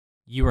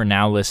You are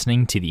now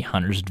listening to the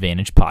Hunter's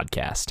Advantage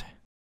podcast.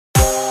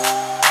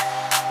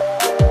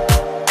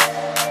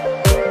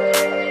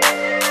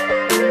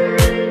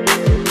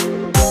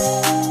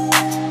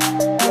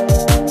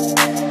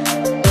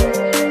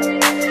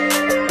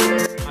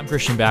 I'm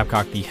Christian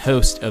Babcock, the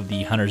host of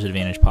the Hunter's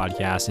Advantage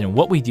podcast, and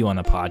what we do on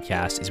the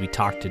podcast is we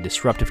talk to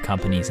disruptive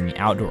companies in the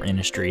outdoor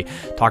industry,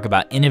 talk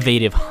about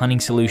innovative hunting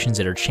solutions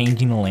that are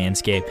changing the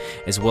landscape,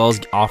 as well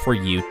as offer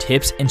you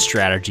tips and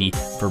strategy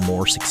for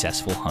more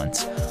successful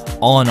hunts.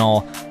 All in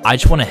all, I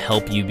just want to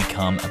help you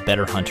become a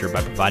better hunter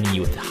by providing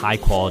you with high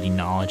quality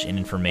knowledge and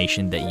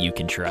information that you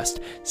can trust.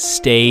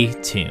 Stay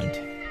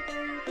tuned.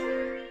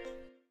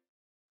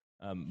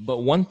 But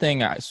one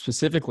thing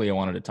specifically I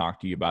wanted to talk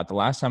to you about, the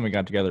last time we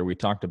got together, we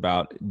talked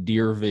about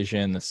deer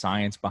vision, the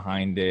science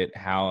behind it,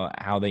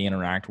 how they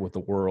interact with the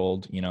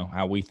world,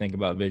 how we think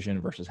about vision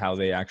versus how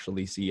they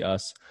actually see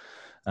us.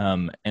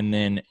 And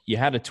then you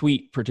had a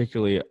tweet,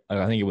 particularly,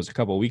 I think it was a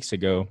couple of weeks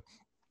ago,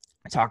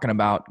 talking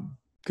about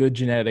good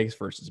genetics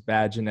versus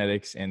bad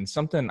genetics. And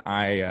something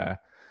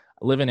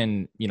living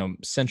in,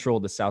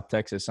 central to South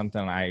Texas,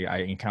 something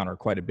I encounter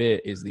quite a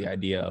bit is the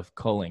idea of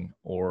culling,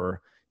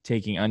 or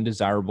taking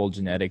undesirable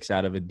genetics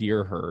out of a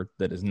deer herd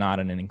that is not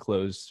in an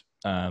enclosed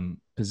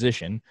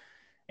position.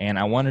 And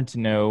I wanted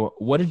to know,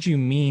 what did you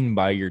mean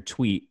by your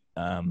tweet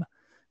that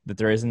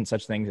there isn't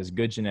such things as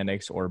good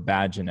genetics or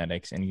bad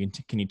genetics? And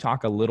can you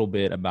talk a little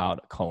bit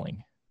about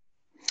culling?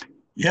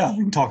 Yeah, we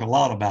can talk a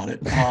lot about it.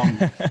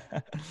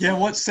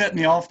 What set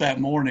me off that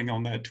morning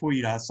on that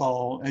tweet, I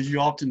saw, as you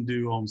often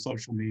do on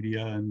social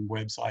media and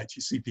websites,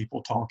 you see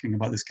people talking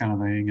about this kind of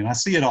thing, and I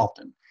see it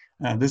often.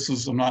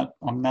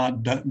 I'm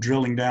not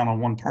drilling down on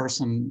one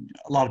person.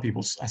 A lot of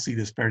people, I see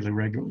this fairly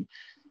regularly.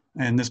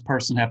 And this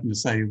person happened to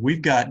say,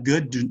 we've got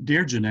good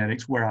deer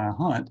genetics where I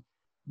hunt,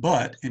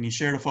 and he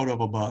shared a photo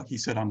of a buck. He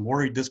said, I'm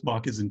worried this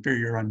buck is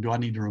inferior, and do I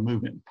need to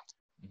remove him?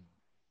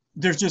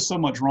 There's just so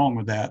much wrong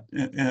with that,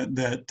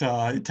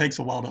 it takes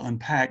a while to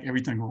unpack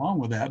everything wrong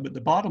with that. But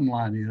the bottom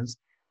line is,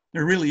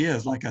 there really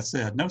is, like I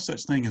said, no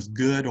such thing as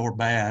good or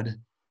bad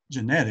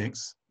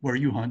genetics where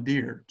you hunt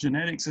deer.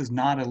 Genetics is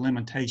not a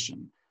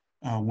limitation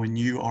when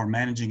you are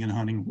managing and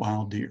hunting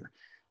wild deer.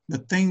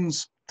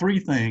 Three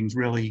things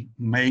really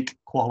make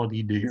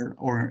quality deer,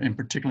 or in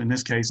particular in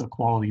this case, a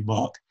quality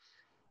buck.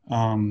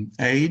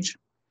 Age,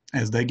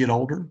 as they get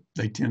older,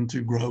 they tend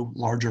to grow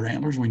larger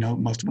antlers. We know,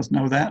 most of us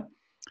know that.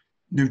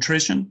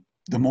 Nutrition,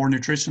 the more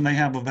nutrition they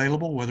have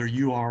available, whether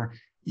you are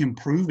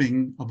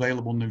improving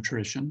available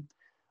nutrition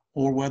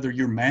or whether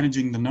you're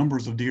managing the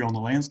numbers of deer on the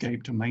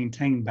landscape to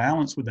maintain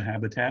balance with the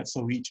habitat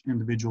so each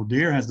individual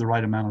deer has the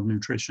right amount of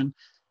nutrition.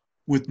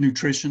 With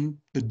nutrition,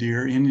 the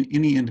deer,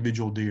 any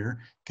individual deer,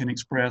 can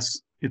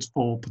express its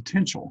full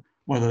potential,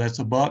 whether that's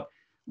a buck,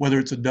 whether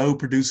it's a doe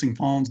producing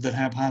fawns that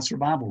have high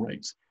survival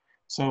rates.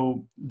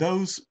 So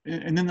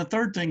and then the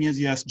third thing is,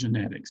 yes,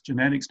 genetics.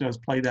 Genetics does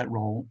play that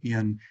role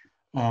in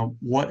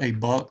what a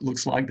buck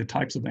looks like, the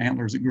types of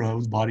antlers it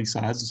grows, body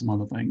size, and some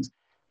other things.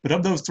 But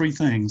of those three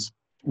things,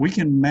 we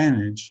can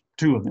manage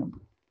two of them,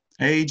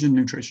 age and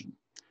nutrition,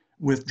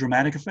 with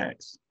dramatic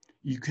effects.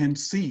 You can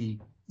see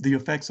the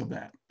effects of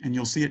that, and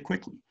you'll see it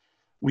quickly.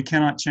 We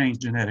cannot change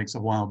genetics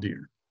of wild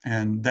deer.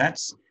 And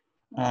there's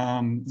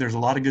a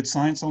lot of good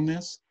science on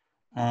this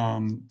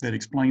that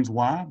explains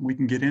why. We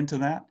can get into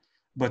that.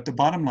 But the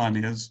bottom line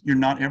is, you're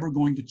not ever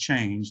going to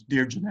change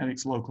deer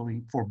genetics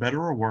locally, for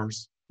better or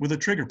worse, with a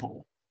trigger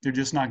pull. They're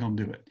just not going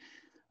to do it.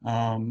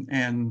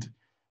 And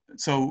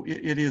so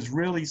it is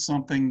really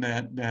something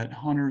that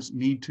hunters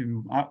need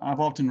to,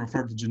 I've often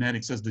referred to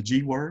genetics as the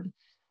G word,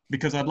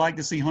 because I'd like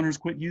to see hunters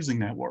quit using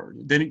that word.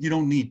 Then you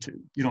don't need to.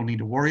 You don't need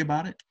to worry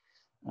about it.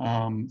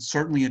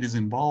 Certainly it is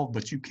involved,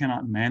 but you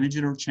cannot manage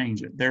it or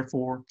change it.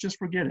 Therefore, just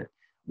forget it.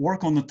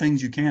 Work on the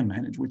things you can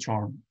manage, which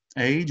are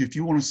age. If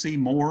you want to see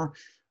more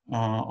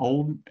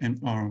old and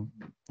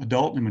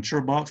adult and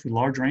mature bucks with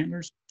larger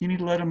antlers, you need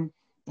to let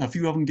a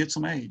few of them get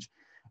some age.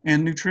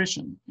 And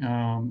nutrition,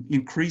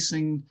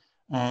 increasing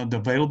the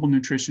available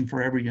nutrition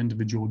for every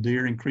individual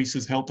deer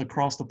increases health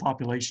across the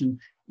population,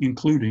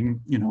 including,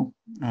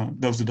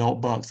 those adult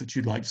bucks that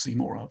you'd like to see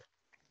more of.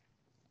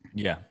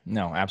 Yeah,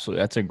 no,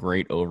 absolutely. That's a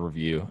great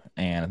overview.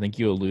 And I think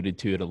you alluded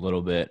to it a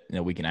little bit.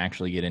 We can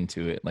actually get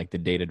into it, like the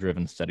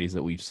data-driven studies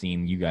that we've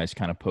seen you guys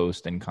kind of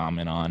post and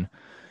comment on.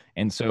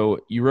 And so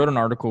you wrote an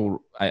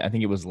article, I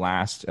think it was in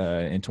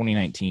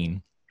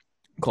 2019,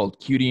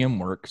 called QDM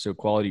works, so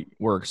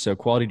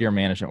quality deer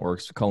management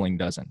works, culling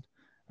doesn't.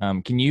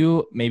 Can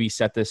you maybe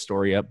set this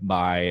story up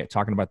by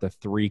talking about the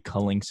 3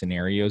 culling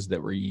scenarios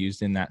that were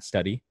used in that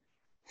study?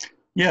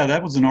 Yeah,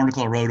 that was an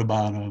article I wrote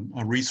about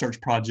a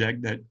research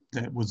project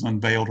that was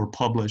unveiled or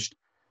published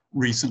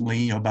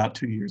recently, about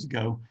 2 years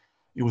ago.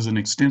 It was an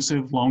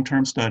extensive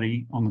long-term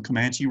study on the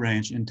Comanche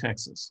Ranch in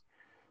Texas.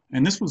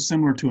 And this was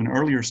similar to an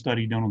earlier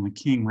study done on the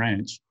King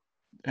Ranch.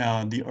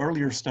 The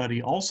earlier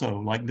study also,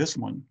 like this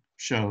one,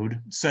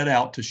 set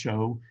out to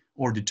show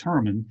or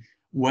determine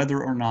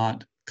whether or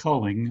not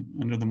culling,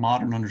 under the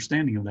modern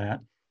understanding of that,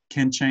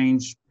 can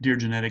change deer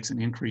genetics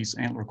and increase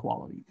antler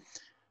quality.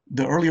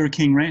 The earlier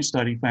King Ranch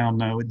study found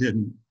no, it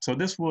didn't. So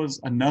this was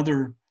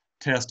another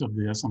test of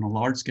this on a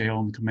large scale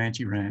on the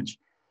Comanche Ranch.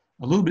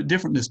 A little bit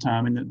different this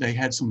time in that they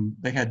had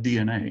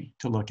DNA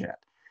to look at.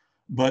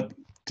 But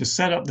to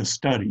set up the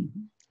study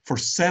for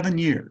 7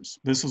 years,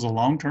 this was a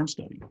long-term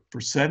study. For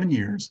 7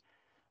 years,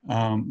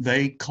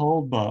 they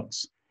culled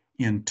bucks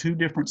in 2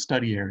 different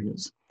study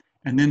areas,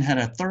 and then had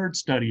a third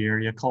study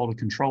area called a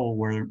control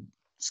where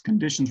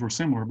conditions were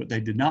similar, but they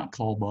did not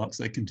cull bucks.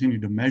 They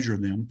continued to measure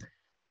them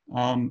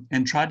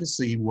and tried to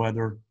see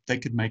whether they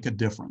could make a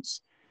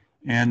difference.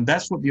 And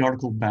that's what the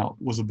article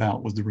was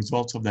the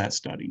results of that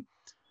study.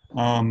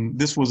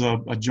 This was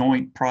a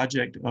joint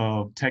project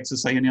of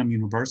Texas A&M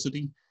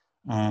University,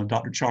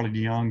 Dr. Charlie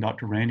DeYoung,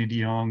 Dr. Randy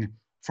DeYoung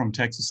from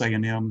Texas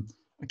A&M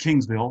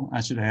Kingsville,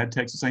 I should add,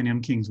 Texas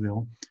A&M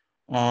Kingsville,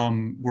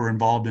 were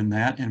involved in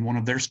that. And one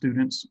of their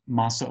students,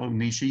 Masa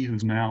Onishi,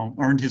 who's now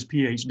earned his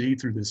PhD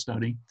through this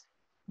study,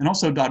 and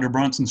also Dr.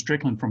 Bronson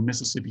Strickland from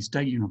Mississippi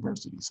State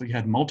University. So you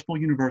had multiple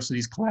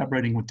universities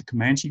collaborating with the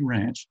Comanche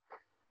Ranch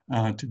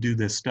to do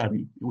this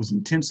study. It was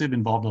intensive,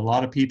 involved a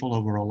lot of people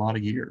over a lot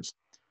of years.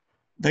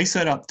 They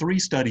set up 3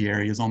 study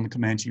areas on the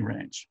Comanche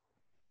Ranch.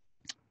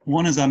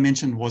 One, as I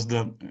mentioned, was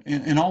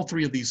and all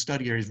 3 of these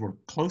study areas were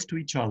close to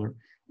each other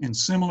and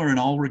similar in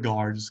all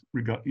regards,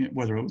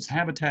 whether it was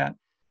habitat,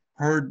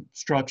 herd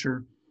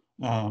structure,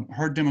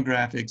 herd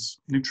demographics,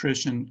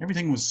 nutrition,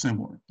 everything was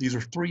similar. These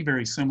are 3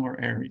 very similar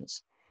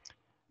areas.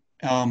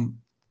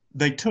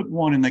 They took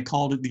one and they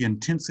called it the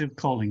intensive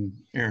culling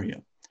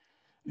area.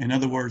 In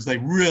other words, they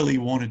really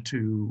wanted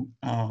to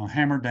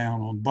hammer down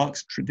on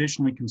bucks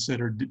traditionally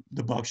considered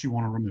the bucks you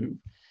want to remove.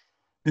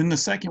 Then the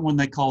second one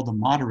they called the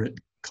moderate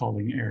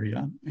culling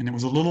area, and it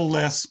was a little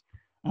less,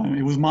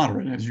 it was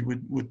moderate as you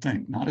would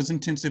think, not as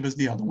intensive as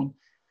the other one.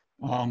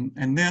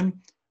 And then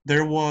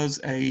there was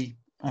a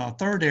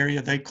third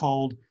area they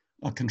called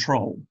a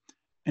control.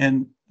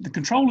 And the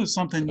control is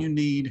something you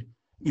need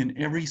in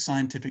every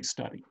scientific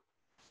study.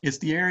 It's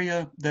the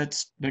area that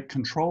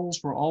controls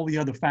for all the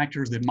other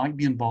factors that might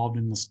be involved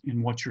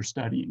in what you're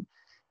studying.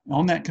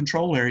 On that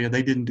control area,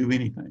 they didn't do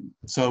anything.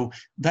 So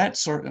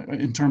that's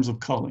in terms of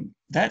culling.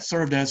 That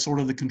served as sort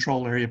of the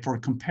control area for a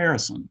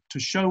comparison to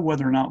show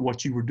whether or not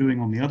what you were doing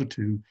on the other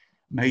 2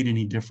 made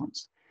any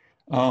difference.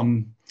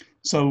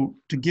 So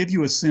to give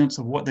you a sense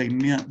of what they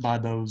meant by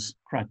those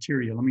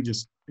criteria, let me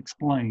just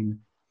explain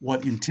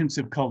what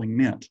intensive culling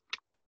meant.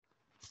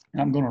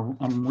 And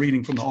I'm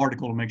reading from the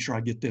article to make sure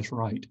I get this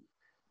right.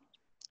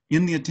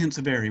 In the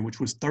intensive area,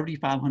 which was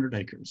 3,500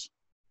 acres,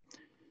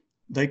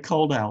 they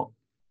culled out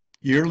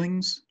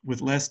yearlings with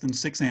less than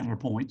 6 antler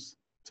points,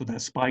 so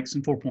that's spikes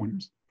and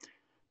 4-pointers,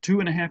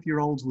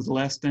 2.5-year-olds with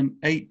less than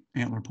 8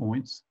 antler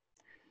points,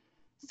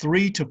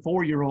 3 to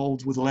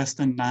 4-year-olds with less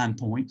than 9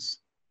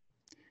 points,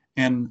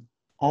 and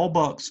all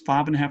bucks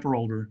 5.5 or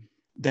older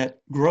that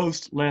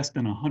grossed less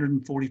than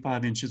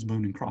 145 inches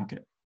Boone and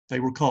Crockett. They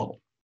were culled.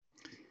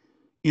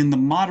 In the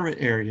moderate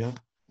area,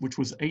 which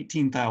was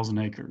 18,000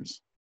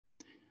 acres,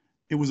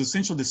 it was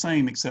essentially the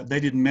same, except they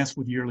didn't mess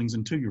with yearlings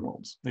and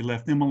 2-year-olds. They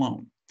left them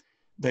alone.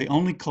 They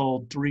only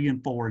culled 3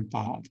 and 4 and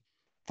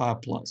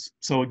 5 plus.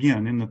 So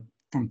again,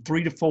 from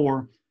 3 to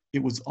 4,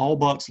 it was all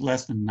bucks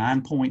less than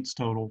 9 points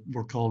total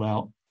were culled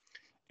out.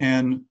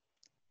 And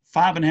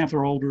 5.5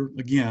 or older,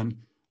 again,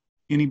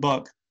 any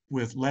buck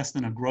with less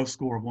than a gross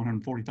score of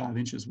 145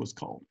 inches was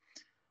culled.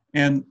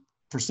 And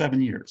for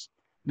 7 years.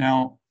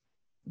 Now,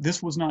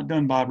 this was not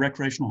done by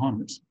recreational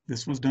hunters.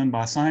 This was done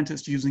by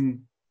scientists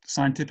using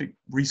scientific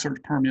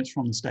research permits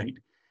from the state.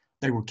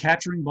 They were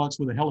capturing bucks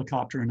with a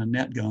helicopter and a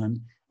net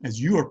gun. As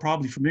you are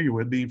probably familiar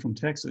with, being from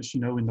Texas,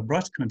 in the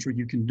brush country,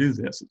 you can do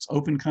this. It's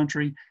open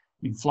country.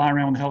 You can fly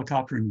around with a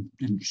helicopter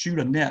and shoot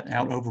a net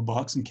out over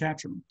bucks and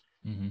capture them.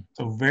 Mm-hmm.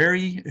 So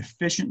very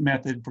efficient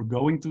method for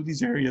going through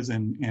these areas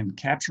and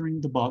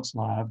capturing the bucks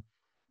live.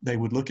 They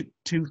would look at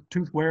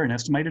tooth wear and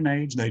estimate an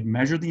age. They'd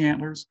measure the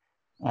antlers.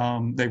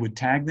 They would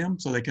tag them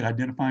so they could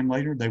identify them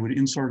later. They would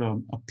insert a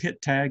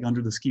pit tag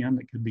under the skin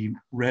that could be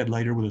read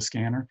later with a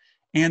scanner,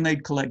 and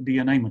they'd collect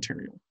DNA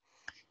material.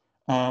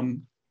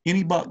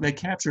 Any buck they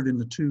captured in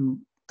the 2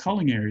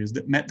 culling areas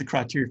that met the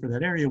criteria for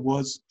that area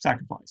was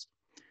sacrificed.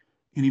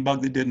 Any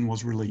buck that didn't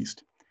was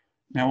released.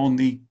 Now on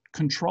the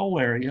control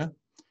area,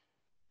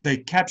 they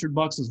captured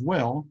bucks as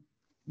well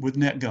with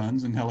net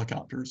guns and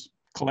helicopters,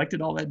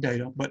 collected all that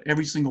data, but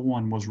every single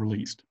one was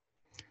released.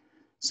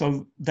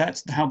 So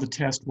that's how the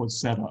test was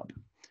set up.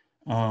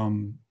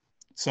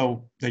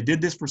 So they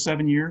did this for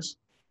 7 years,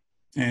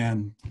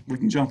 and we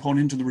can jump on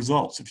into the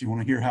results if you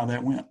want to hear how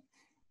that went.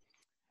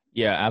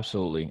 Yeah,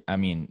 absolutely. I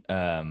mean,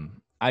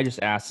 I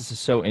just asked, this is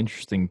so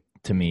interesting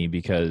to me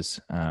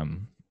because I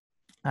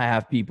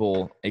have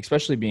people,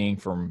 especially being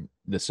from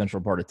the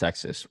central part of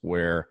Texas,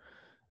 where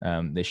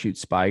they shoot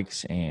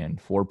spikes and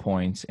 4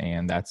 points,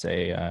 and that's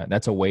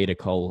a way to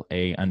cull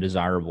a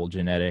undesirable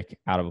genetic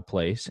out of a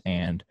place.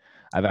 And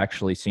I've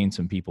actually seen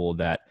some people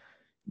that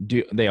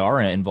they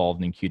are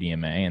involved in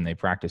QDMA, and they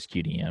practice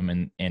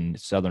QDM in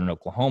southern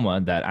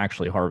Oklahoma that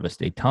actually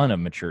harvest a ton of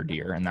mature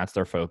deer, and that's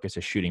their focus,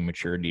 is shooting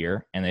mature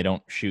deer. And they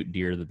don't shoot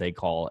deer that they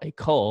call a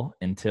cull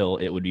until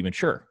it would be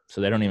mature.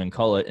 So they don't even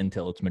cull it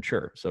until it's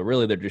mature. So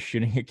really they're just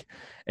shooting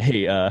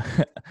a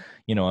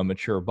a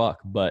mature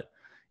buck. But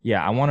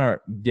yeah, I want to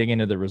dig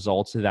into the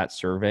results of that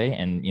survey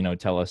and,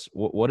 tell us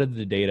what did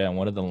the data and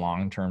what did the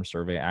long-term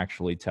survey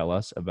actually tell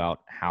us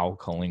about how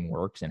culling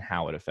works and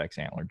how it affects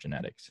antler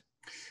genetics.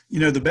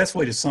 The best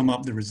way to sum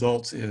up the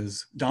results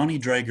is Donnie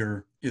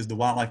Drager is the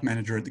wildlife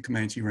manager at the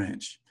Comanche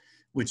Ranch,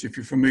 which, if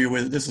you're familiar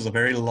with it, this is a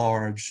very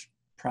large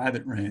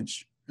private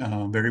ranch,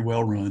 very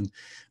well run.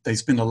 They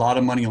spend a lot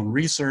of money on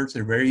research.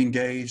 They're very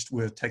engaged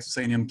with Texas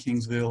A&M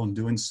Kingsville and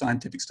doing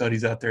scientific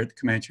studies out there at the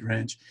Comanche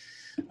Ranch.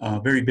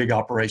 Very big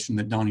operation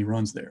that Donnie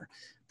runs there.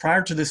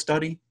 Prior to this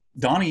study,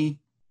 Donnie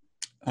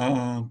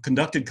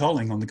conducted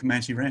culling on the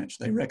Comanche Ranch.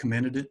 They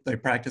recommended it. They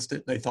practiced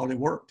it. They thought it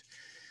worked.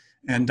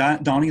 And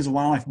Donnie is a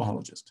wildlife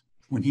biologist.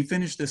 When he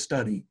finished this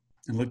study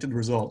and looked at the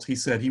results, he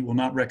said he will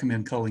not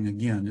recommend culling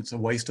again. It's a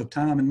waste of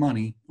time and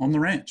money on the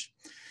ranch.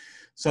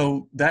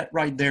 So that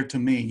right there, to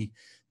me,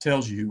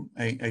 tells you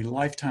a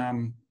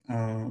lifetime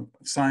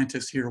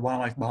scientist here, a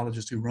wildlife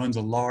biologist who runs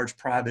a large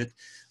private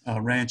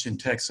ranch in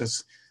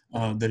Texas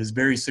that is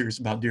very serious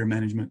about deer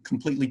management,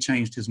 completely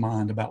changed his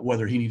mind about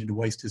whether he needed to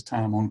waste his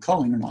time on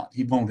culling or not.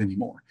 He won't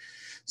anymore.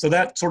 So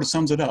that sort of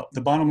sums it up.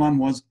 The bottom line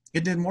was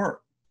it didn't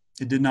work.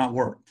 It did not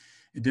work.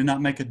 It did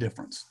not make a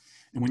difference.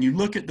 And when you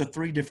look at the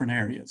three different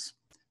areas,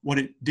 what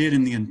it did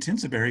in the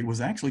intensive area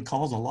was actually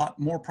cause a lot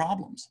more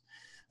problems.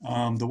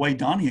 The way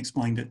Donnie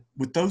explained it,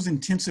 with those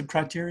intensive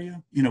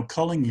criteria,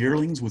 culling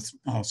yearlings with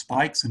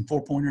spikes and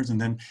 4-pointers,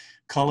 and then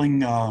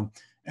culling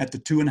at the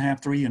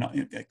 2.5, 3,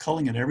 and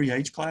culling at every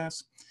age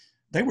class,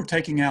 they were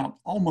taking out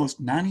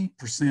almost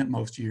 90%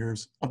 most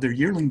years of their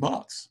yearling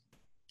bucks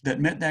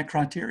that met that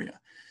criteria.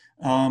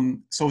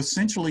 So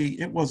essentially,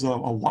 it was a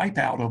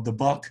wipeout of the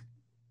buck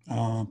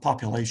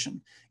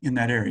population in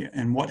that area.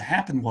 And what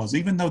happened was,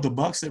 even though the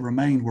bucks that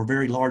remained were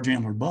very large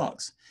antlered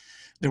bucks,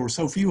 there were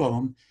so few of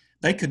them,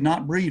 they could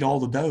not breed all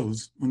the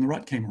does when the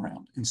rut came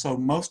around. And so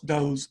most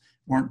does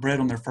weren't bred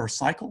on their first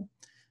cycle,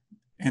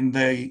 and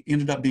they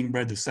ended up being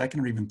bred the second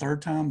or even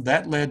third time.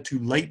 That led to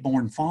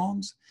late-born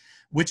fawns,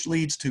 which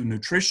leads to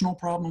nutritional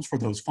problems for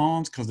those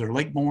fawns because they're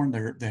late-born,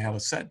 they have a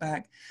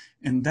setback.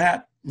 And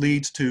that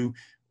leads to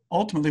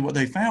ultimately what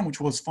they found,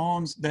 which was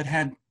fawns that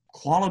had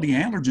quality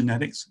antler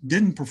genetics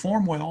didn't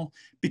perform well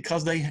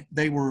because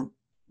they were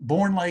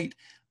born late,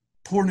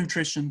 poor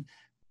nutrition,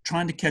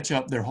 trying to catch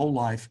up their whole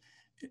life.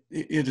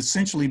 It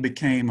essentially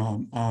became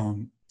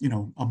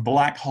a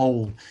black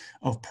hole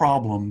of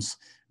problems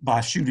by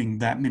shooting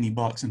that many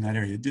bucks in that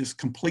area. It just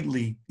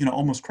completely,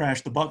 almost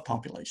crashed the buck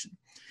population.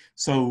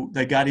 So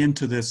they got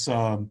into this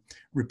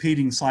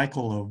repeating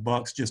cycle of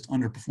bucks just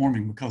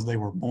underperforming because they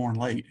were born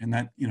late, and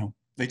that,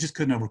 they just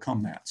couldn't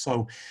overcome that.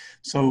 So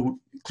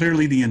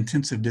clearly the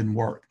intensive didn't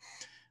work.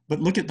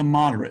 But look at the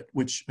moderate,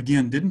 which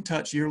again didn't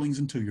touch yearlings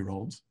and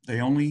 2-year-olds.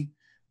 They only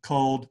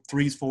culled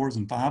 3s, 4s,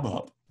 and 5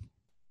 up.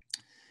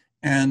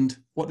 And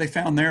what they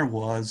found there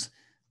was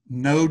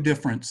no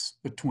difference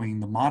between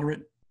the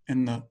moderate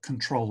and the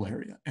control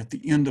area at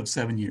the end of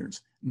 7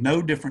 years.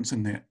 No difference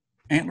in the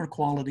antler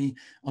quality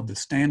of the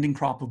standing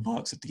crop of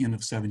bucks at the end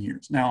of 7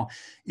 years. Now,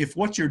 if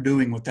what you're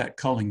doing with that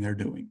culling they're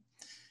doing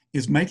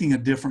is making a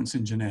difference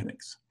in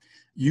genetics,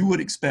 you would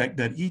expect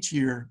that each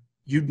year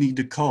you'd need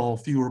to cull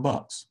fewer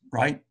bucks,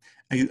 right?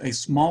 A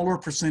smaller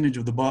percentage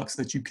of the bucks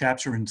that you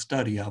capture and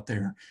study out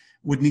there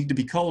would need to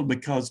be culled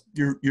because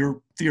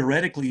you're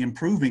theoretically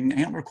improving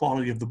antler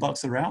quality of the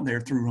bucks that are out there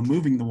through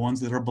removing the ones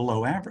that are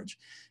below average.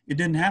 It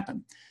didn't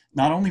happen.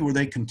 Not only were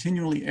they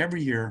continually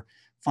every year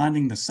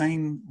finding the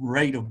same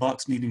rate of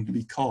bucks needing to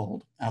be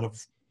culled out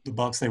of the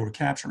bucks they were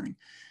capturing,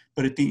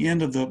 but at the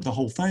end of the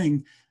whole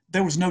thing,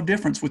 there was no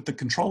difference with the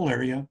control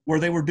area where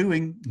they were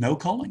doing no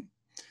culling.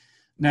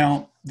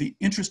 Now, the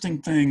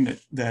interesting thing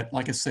that,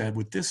 like I said,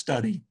 with this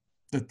study,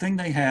 the thing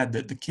they had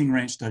that the King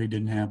Ranch study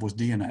didn't have was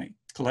DNA,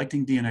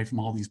 collecting DNA from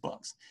all these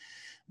bucks.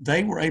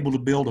 They were able to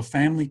build a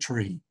family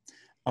tree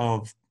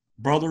of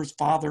brothers,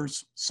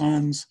 fathers,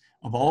 sons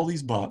of all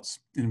these bucks.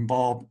 It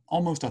involved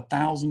almost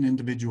 1,000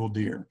 individual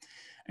deer.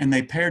 And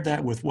they paired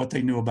that with what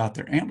they knew about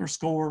their antler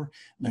score.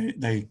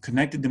 They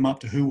connected them up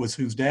to who was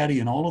whose daddy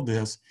and all of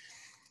this.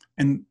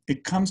 And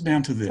it comes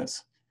down to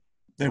this.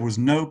 There was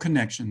no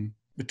connection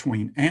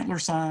between antler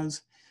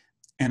size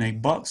and a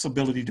buck's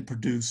ability to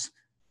produce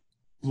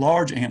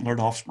large antlered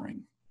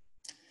offspring.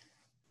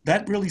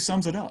 That really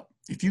sums it up.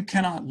 If you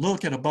cannot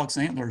look at a buck's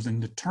antlers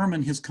and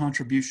determine his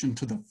contribution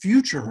to the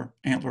future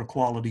antler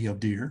quality of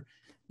deer,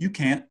 you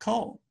can't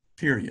cull,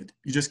 period.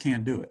 You just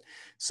can't do it.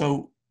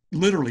 So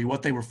literally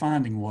what they were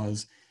finding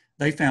was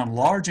they found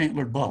large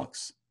antlered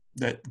bucks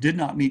that did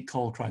not meet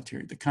cull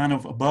criteria, the kind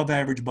of above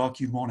average buck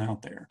you'd want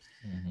out there,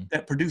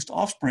 that produced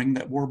offspring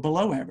that were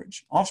below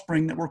average,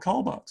 offspring that were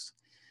cull bucks.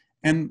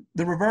 And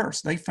the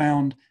reverse, they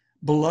found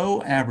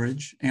below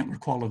average antler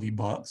quality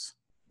bucks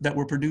that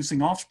were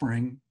producing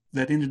offspring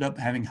that ended up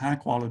having high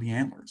quality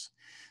antlers.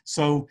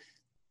 So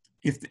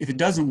if it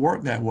doesn't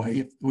work that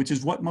way, which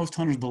is what most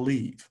hunters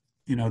believe,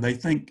 they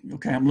think,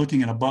 okay, I'm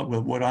looking at a buck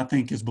with what I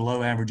think is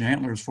below average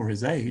antlers for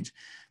his age,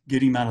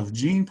 get him out of the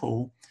gene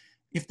pool.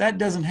 If that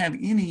doesn't have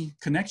any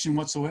connection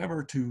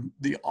whatsoever to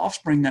the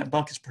offspring that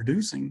buck is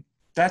producing,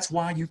 that's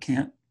why you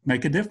can't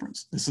make a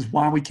difference. This is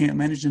why we can't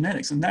manage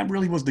genetics. And that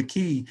really was the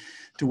key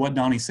to what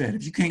Donnie said.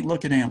 If you can't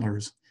look at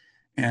antlers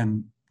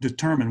and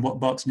determine what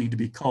bucks need to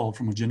be culled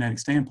from a genetic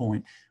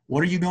standpoint,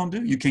 what are you going to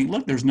do? You can't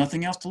look. There's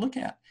nothing else to look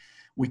at.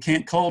 We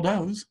can't cull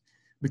does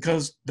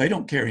because they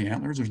don't carry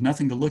antlers. There's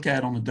nothing to look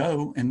at on a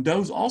doe. And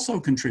does also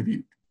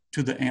contribute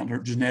to the antler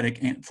genetic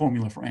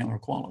formula for antler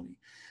quality.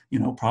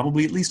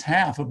 Probably at least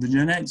half of the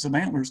genetics of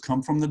antlers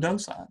come from the doe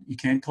side. You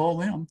can't cull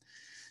them.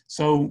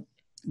 So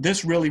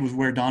this really was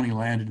where Donnie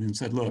landed and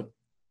said, look,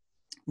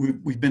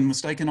 we've been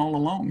mistaken all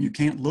along. You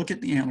can't look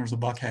at the antlers a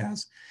buck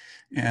has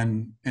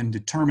and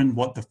determine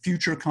what the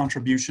future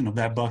contribution of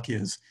that buck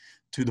is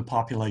to the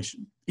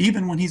population.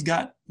 Even when he's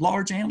got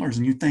large antlers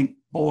and you think,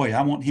 boy,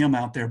 I want him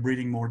out there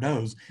breeding more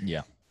does.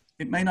 Yeah.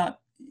 That may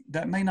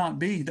not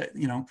be that,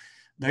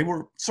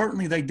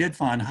 they did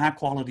find high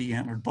quality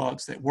antlered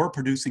bucks that were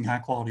producing high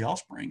quality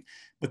offspring,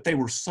 but they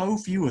were so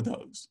few of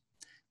those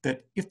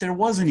that if there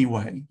was any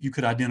way you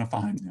could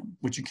identify them,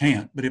 which you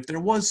can't, but if there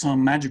was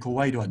some magical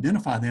way to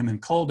identify them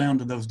and cull down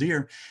to those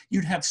deer,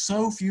 you'd have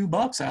so few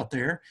bucks out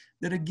there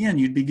that, again,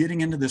 you'd be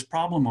getting into this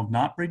problem of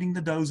not breeding the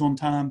does on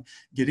time,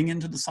 getting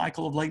into the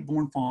cycle of late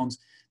born fawns.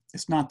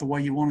 It's not the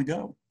way you want to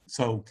go.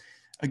 So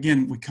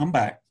again, we come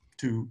back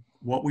to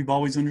what we've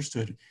always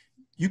understood.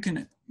 You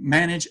can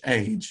manage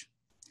age,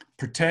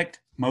 protect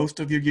most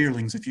of your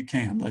yearlings if you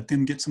can, let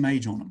them get some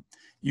age on them.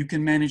 You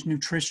can manage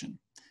nutrition,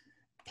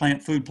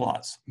 plant food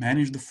plots,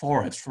 manage the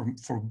forest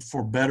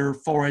for better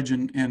forage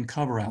and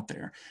cover out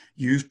there,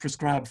 use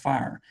prescribed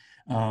fire.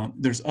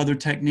 There's other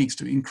techniques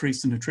to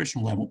increase the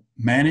nutritional level.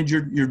 Manage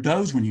your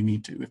does when you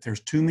need to. If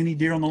there's too many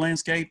deer on the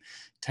landscape,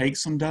 take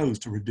some does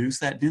to reduce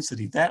that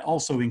density. That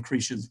also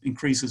increases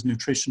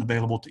nutrition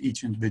available to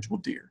each individual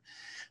deer.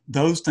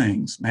 Those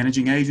things,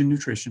 managing age and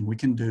nutrition, we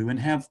can do and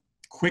have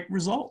quick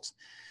results.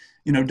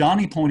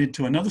 Donnie pointed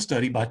to another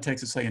study by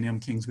Texas A&M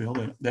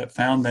Kingsville that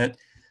found that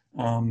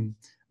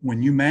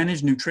when you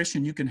manage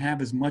nutrition, you can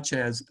have as much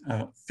as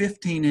a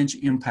 15-inch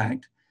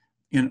impact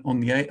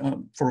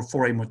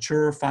for a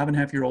mature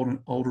 5.5-year-old and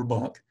older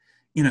buck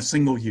in a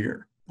single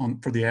year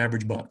for the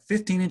average buck.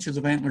 15 inches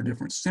of antler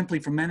difference simply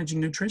from managing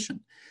nutrition.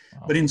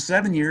 Wow. But in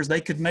 7 years,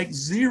 they could make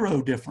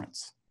zero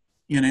difference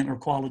in antler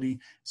quality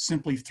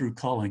simply through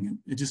culling, and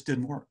it just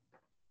didn't work.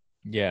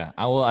 Yeah,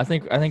 I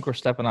think we're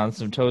stepping on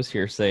some toes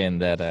here, saying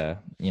that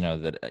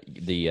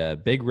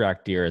the big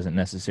rack deer isn't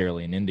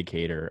necessarily an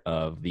indicator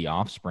of the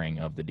offspring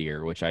of the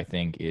deer, which I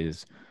think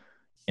is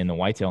in the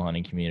whitetail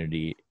hunting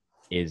community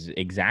is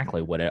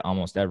exactly what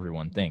almost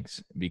everyone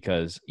thinks,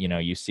 because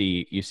you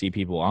see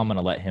people, I'm going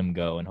to let him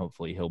go and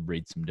hopefully he'll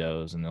breed some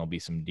does and there'll be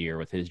some deer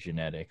with his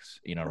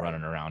genetics, right,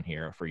 running around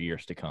here for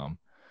years to come.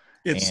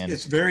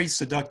 It's very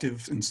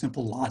seductive and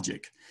simple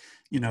logic.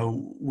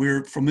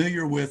 We're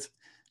familiar with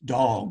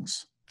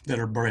dogs that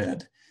are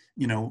bred.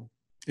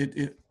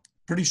 It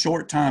pretty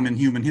short time in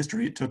human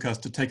history it took us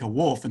to take a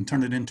wolf and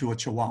turn it into a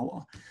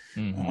Chihuahua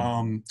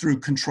through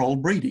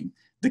controlled breeding.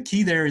 The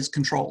key there is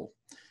control.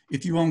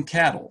 If you own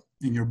cattle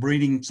and you're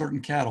breeding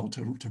certain cattle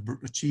to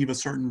achieve a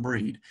certain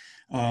breed,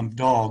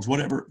 dogs,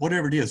 whatever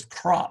it is,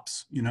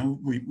 crops,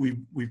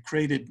 we've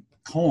created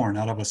corn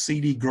out of a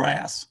seedy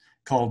grass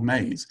called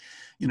maize,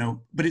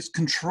 but it's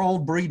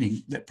controlled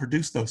breeding that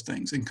produce those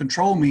things. And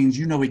control means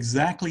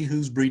exactly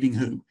who's breeding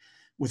who.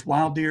 With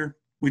wild deer,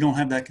 we don't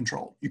have that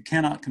control. You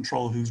cannot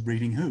control who's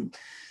breeding who.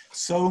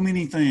 So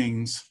many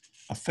things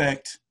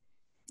affect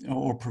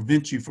or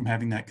prevent you from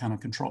having that kind of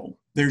control.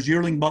 There's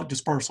yearling buck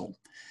dispersal.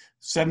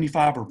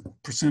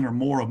 75% or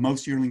more of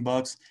most yearling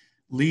bucks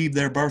leave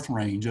their birth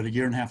range at 1.5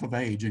 years of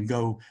age and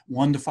go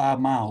 1 to 5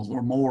 miles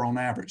or more on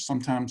average,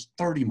 sometimes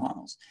 30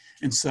 miles,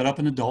 and set up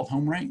an adult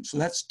home range. So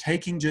that's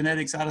taking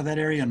genetics out of that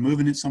area and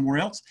moving it somewhere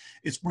else.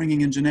 It's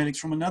bringing in genetics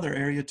from another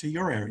area to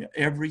your area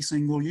every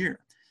single year.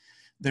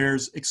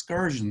 There's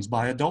excursions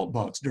by adult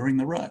bucks during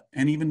the rut,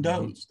 and even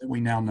does that we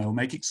now know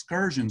make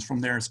excursions from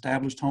their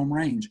established home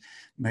range.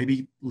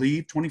 Maybe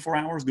leave 24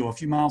 hours, go a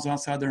few miles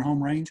outside their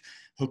home range,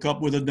 hook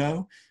up with a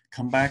doe,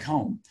 come back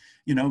home.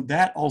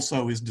 That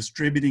also is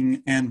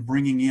distributing and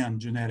bringing in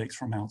genetics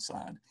from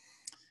outside.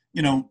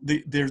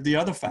 There's the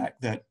other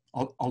fact that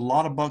a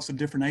lot of bucks of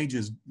different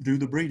ages do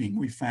the breeding.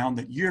 We found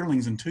that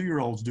yearlings and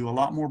 2-year-olds do a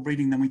lot more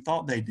breeding than we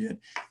thought they did,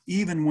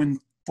 even when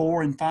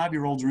 4- and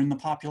 5-year-olds are in the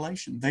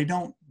population. They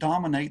don't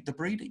dominate the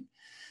breeding.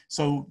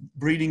 So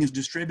breeding is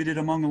distributed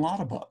among a lot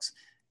of bucks.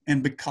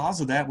 And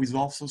because of that, we've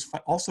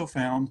also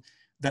found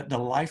that the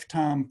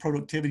lifetime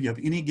productivity of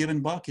any given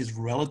buck is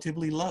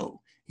relatively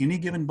low. Any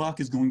given buck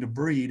is going to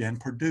breed and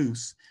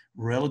produce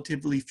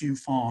relatively few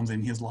fawns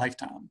in his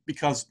lifetime,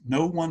 because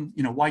no one,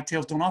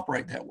 whitetails don't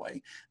operate that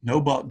way. No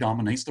buck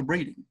dominates the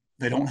breeding.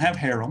 They don't have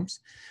harems.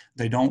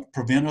 They don't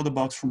prevent other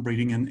bucks from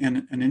breeding. And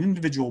an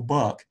individual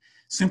buck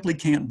simply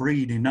can't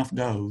breed enough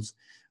does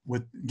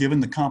given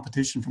the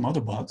competition from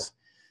other bucks,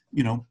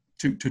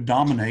 to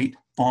dominate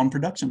fawn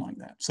production like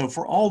that. So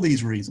for all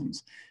these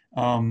reasons,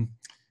 and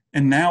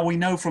now we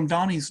know from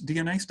Donnie's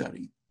DNA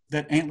study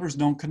that antlers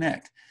don't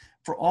connect.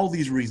 For all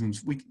these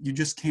reasons, you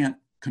just can't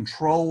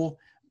control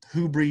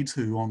who breeds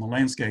who on the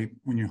landscape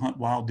when you hunt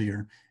wild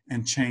deer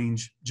and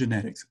change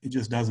genetics. It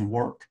just doesn't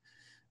work.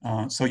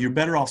 So you're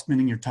better off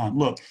spending your time.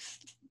 Look,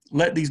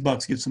 let these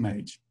bucks get some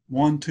age.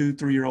 1, 2,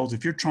 3-year-olds.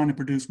 If you're trying to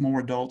produce more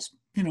adults,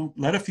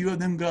 let a few of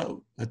them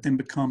go. Let them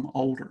become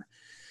older.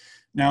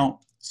 Now,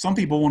 some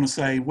people want to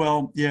say,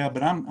 well, yeah,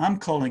 but I'm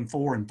culling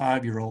 4 and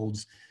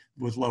 5-year-olds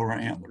with lower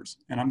antlers.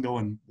 And I'm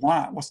going,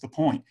 why? What's the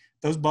point?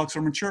 Those bucks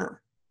are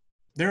mature.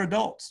 They're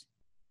adults.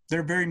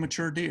 They're very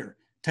mature deer.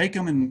 Take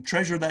them and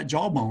treasure that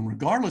jawbone,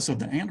 regardless of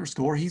the antler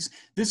score.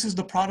 This is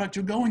the product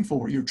you're going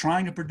for. You're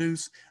trying to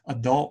produce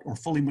adult or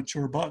fully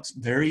mature bucks.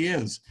 There he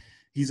is.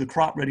 He's a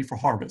crop ready for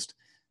harvest.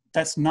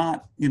 That's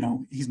not,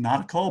 he's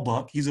not a cull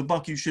buck. He's a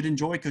buck you should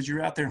enjoy because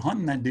you're out there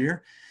hunting that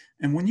deer.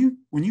 And when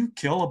you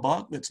kill a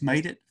buck that's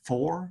made it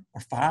 4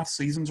 or 5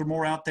 seasons or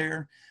more out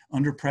there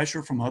under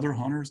pressure from other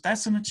hunters,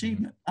 that's an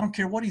achievement. I don't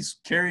care what he's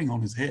carrying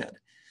on his head.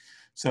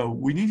 So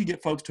we need to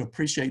get folks to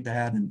appreciate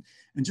that and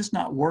just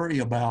not worry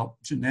about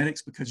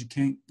genetics because you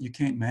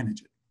can't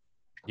manage it.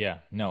 Yeah,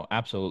 no,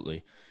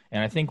 absolutely.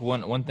 And I think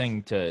one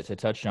thing to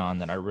touch on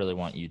that I really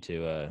want you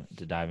to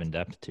dive in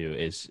depth to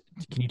is,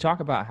 can you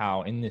talk about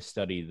how in this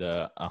study,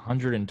 the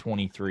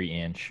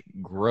 123-inch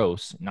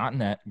gross, not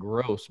net,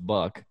 gross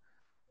buck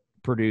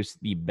produced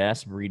the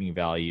best breeding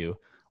value,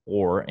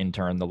 or in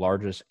turn, the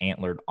largest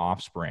antlered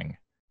offspring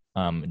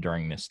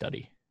during this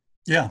study?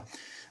 Yeah.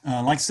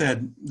 Like I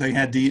said, they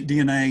had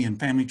DNA and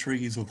family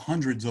trees of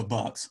hundreds of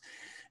bucks,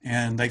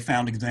 and they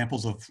found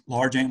examples of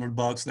large antlered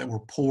bucks that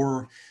were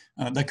poor.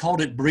 They called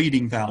it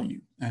breeding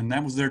value, and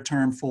that was their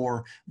term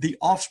for the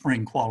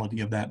offspring quality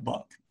of that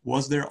buck.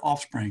 Was their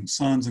offspring,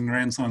 sons and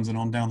grandsons and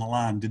on down the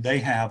line, did they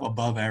have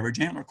above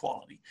average antler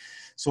quality?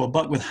 So a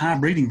buck with high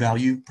breeding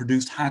value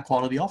produced high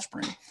quality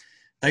offspring.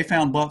 They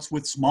found bucks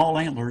with small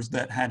antlers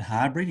that had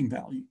high breeding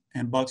value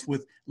and bucks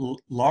with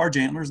large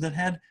antlers that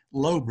had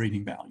low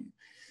breeding value.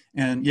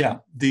 And yeah,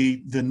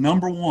 the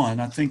number one,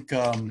 I think,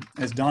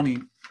 as Donnie,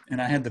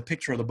 and I had the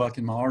picture of the buck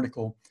in my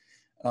article,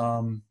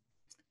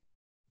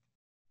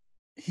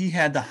 he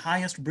had the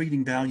highest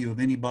breeding value of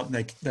any buck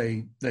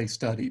they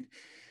studied.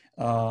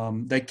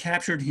 They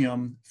captured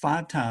him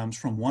 5 times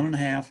from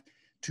 1.5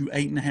 to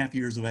 8.5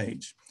 years of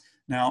age.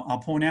 Now, I'll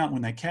point out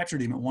when they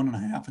captured him at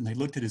 1.5 and they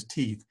looked at his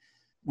teeth,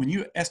 when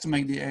you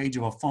estimate the age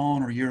of a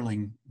fawn or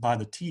yearling by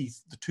the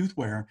teeth, the tooth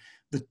wear,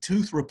 the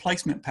tooth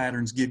replacement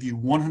patterns give you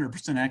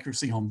 100%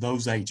 accuracy on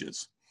those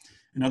ages.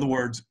 In other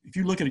words, if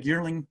you look at a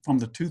yearling from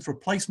the tooth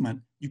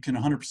replacement, you can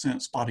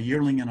 100% spot a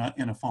yearling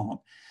and a fawn.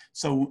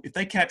 So if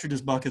they captured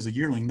this buck as a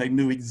yearling, they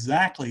knew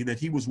exactly that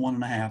he was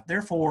 1.5.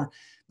 Therefore,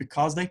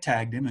 because they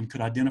tagged him and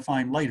could identify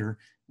him later,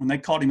 when they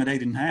caught him at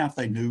 8.5,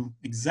 they knew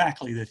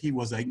exactly that he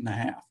was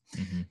 8.5.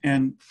 Mm-hmm.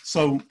 And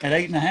so at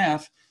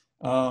 8.5,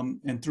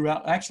 and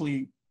throughout,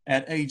 actually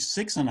at age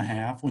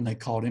 6.5, when they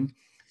caught him,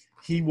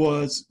 he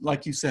was,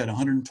 like you said,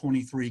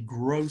 123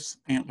 gross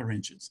antler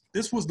inches.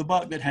 This was the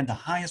buck that had the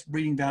highest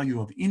breeding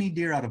value of any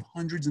deer out of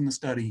hundreds in the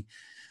study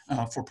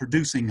for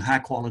producing high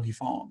quality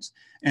fawns.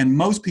 And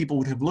most people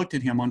would have looked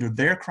at him under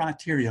their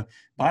criteria.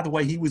 By the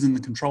way, he was in the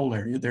control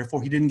area,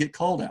 therefore he didn't get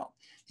culled out.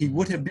 He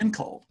would have been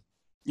culled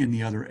in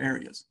the other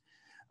areas.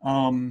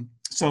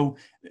 So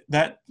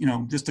that,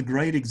 just a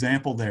great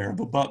example there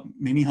of a buck.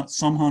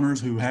 Some hunters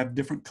who have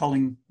different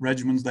culling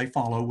regimens they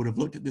follow would have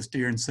looked at this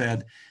deer and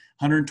said,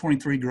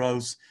 123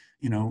 gross,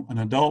 an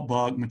adult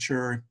buck,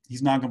 mature,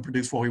 he's not going to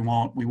produce what we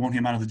want. We want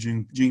him out of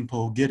the gene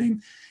pool, get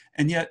him.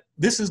 And yet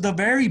this is the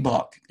very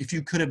buck, if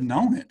you could have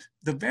known it,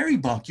 the very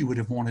buck you would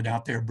have wanted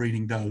out there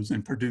breeding does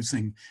and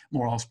producing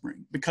more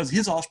offspring, because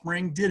his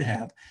offspring did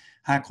have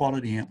high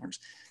quality antlers.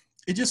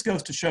 It just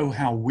goes to show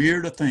how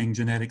weird a thing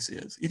genetics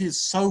is. It is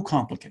so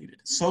complicated.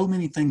 So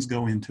many things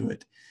go into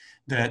it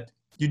that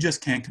you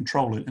just can't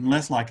control it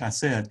unless, like I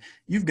said,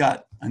 you've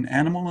got an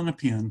animal in a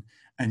pen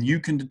and you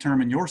can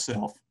determine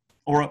yourself,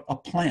 or a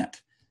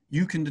plant,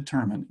 you can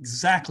determine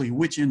exactly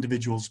which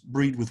individuals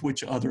breed with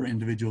which other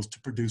individuals to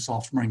produce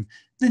offspring.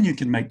 Then you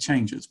can make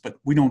changes, but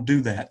we don't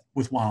do that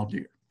with wild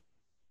deer.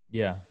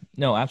 Yeah,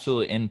 no,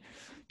 absolutely. And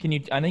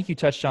I think you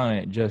touched on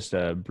it just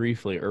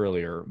briefly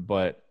earlier,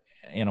 but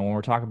when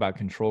we're talking about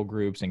control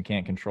groups and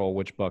can't control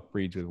which buck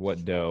breeds with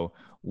what doe,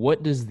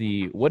 what does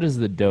the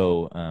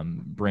doe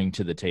bring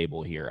to the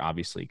table here?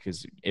 Obviously,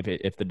 because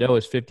if the doe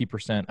is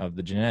 50% of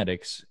the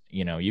genetics,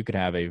 you could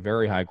have a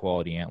very high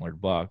quality antlered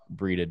buck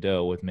breed a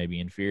doe with maybe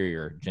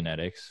inferior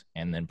genetics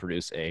and then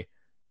produce a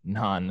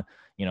non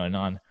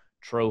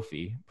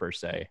trophy per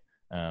se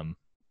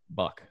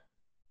buck.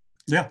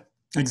 Yeah.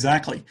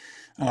 Exactly.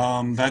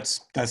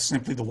 That's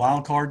simply the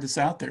wild card that's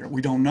out there.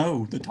 We don't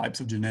know the types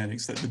of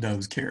genetics that the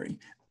does carry.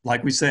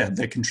 Like we said,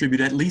 they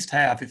contribute at least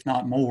half, if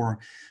not more,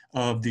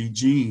 of the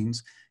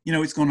genes.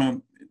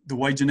 the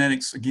way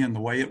genetics, again, the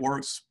way it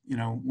works,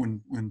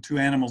 when two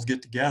animals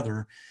get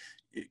together,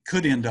 it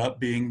could end up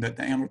being that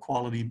the antler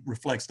quality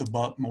reflects the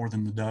buck more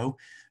than the doe,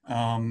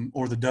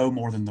 or the doe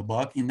more than the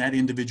buck in that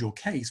individual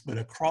case. But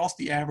across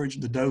the average,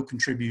 the doe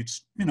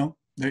contributes,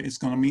 it's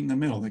going to meet in the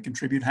middle. They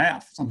contribute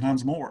half,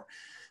 sometimes more,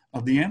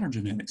 of the antler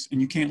genetics.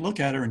 And you can't look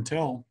at her and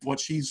tell what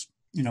she's,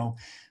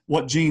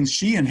 what genes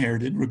she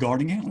inherited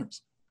regarding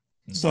antlers.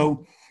 Mm-hmm.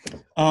 So,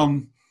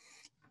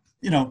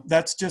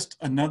 that's just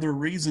another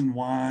reason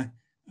why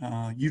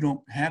you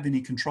don't have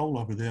any control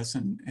over this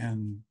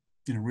and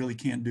really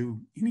can't do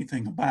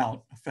anything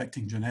about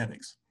affecting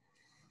genetics.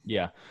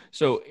 Yeah.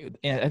 So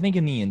I think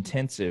in the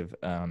intensive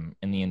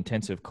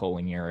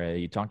culling area,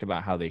 you talked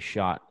about how they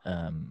shot,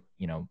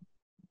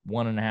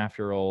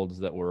 1.5-year-olds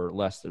that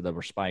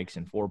were spikes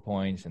in 4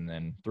 points, and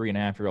then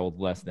 3.5-year-olds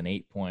less than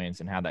 8 points,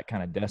 and how that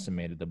kind of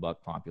decimated the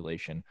buck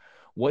population.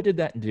 What did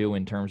that do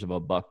in terms of a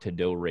buck to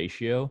doe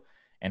ratio,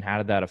 and how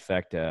did that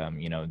affect,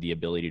 the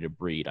ability to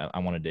breed? I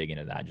want to dig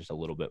into that just a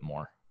little bit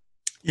more.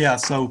 Yeah.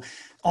 So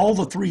all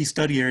the 3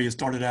 study areas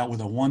started out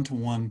with a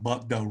 1-to-1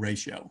 buck doe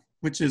ratio,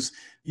 which is,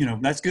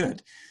 that's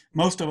good.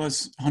 Most of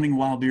us hunting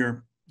wild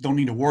deer don't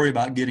need to worry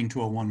about getting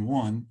to a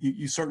 1-1.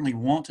 You certainly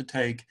want to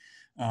take,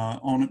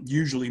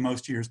 usually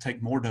most years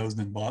take more does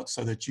than bucks,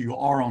 so that you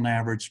are on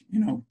average,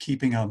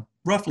 keeping a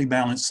roughly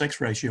balanced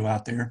sex ratio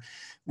out there.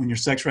 When your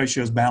sex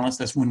ratio is balanced,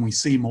 that's when we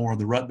see more of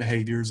the rut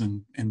behaviors,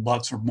 and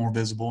bucks are more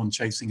visible and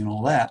chasing and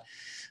all that.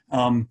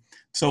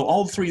 So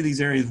all 3 of these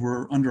areas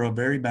were under a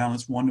very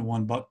balanced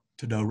 1-to-1 buck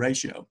to doe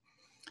ratio.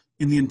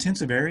 In the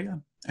intensive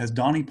area, as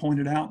Donnie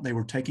pointed out, they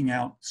were taking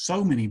out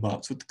so many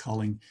bucks with the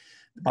culling.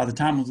 By the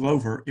time it was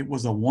over, it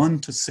was a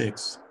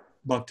 1-to-6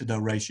 buck to doe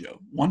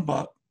ratio, 1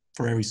 buck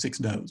for every 6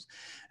 does.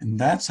 And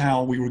that's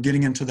how we were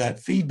getting into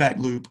that feedback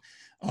loop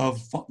of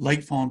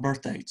late fawn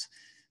birth dates.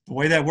 The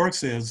way that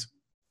works is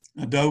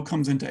a doe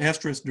comes into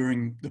estrus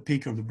during the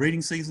peak of the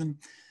breeding season.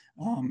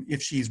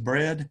 If she's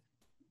bred,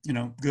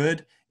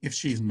 good. If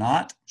she's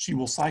not, she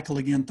will cycle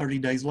again 30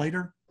 days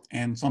later,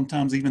 and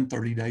sometimes even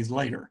 30 days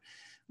later.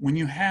 When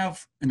you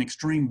have an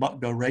extreme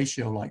buck doe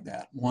ratio like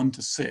that,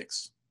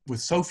 1-to-6, with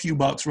so few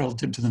bucks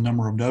relative to the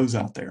number of does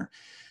out there,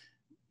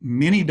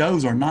 many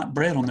does are not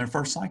bred on their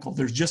first cycle.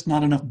 There's just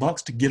not enough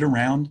bucks to get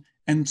around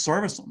and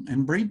service them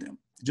and breed them.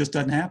 It just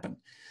doesn't happen.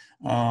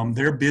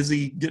 They're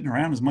busy getting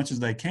around as much as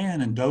they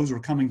can, and does are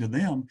coming to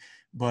them,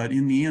 but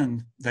in the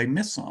end, they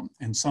miss some.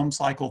 And some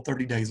cycle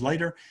 30 days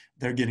later,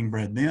 they're getting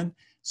bred then,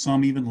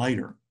 some even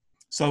later.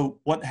 So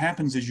what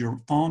happens is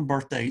your fawn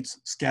birth dates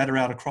scatter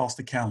out across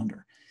the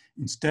calendar.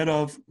 Instead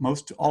of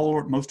most all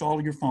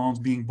of your fawns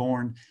being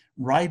born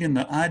right in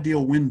the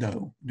ideal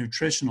window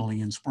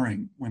nutritionally in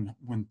spring,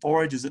 when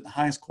forage is at the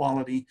highest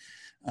quality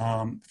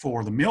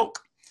for the milk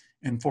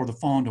and for the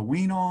fawn to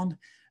wean on,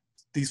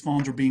 these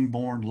fawns are being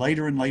born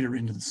later and later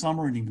into the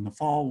summer and even the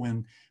fall,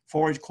 when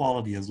forage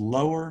quality is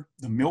lower,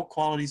 the milk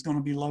quality is going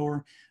to be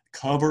lower,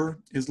 cover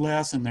is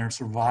less, and their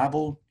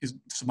survival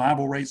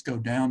rates go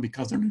down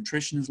because their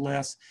nutrition is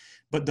less.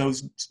 But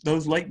those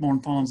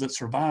late-born fawns that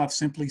survive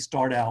simply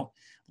start out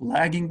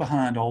lagging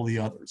behind all the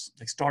others.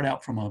 They start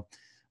out from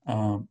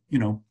a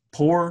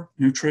poor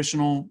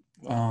nutritional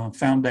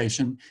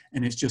foundation,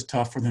 and it's just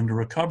tough for them to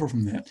recover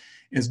from that.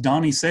 As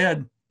Donnie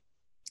said,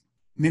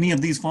 many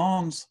of these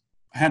fawns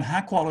had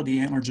high-quality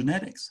antler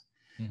genetics,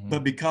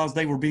 but because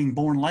they were being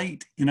born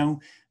late,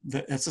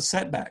 that's a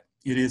setback.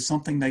 It is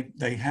something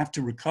they have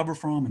to recover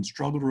from and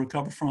struggle to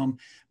recover from.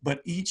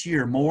 But each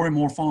year, more and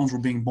more fawns were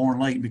being born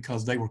late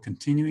because they were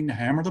continuing to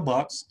hammer the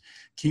bucks,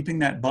 keeping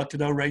that buck to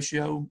doe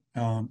ratio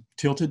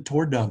tilted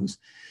toward does.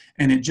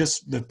 And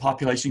the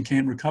population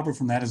can't recover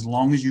from that as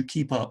long as you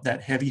keep up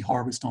that heavy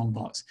harvest on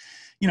bucks.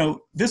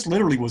 This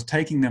literally was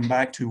taking them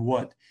back to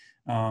what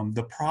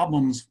the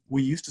problems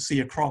we used to see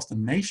across the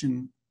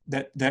nation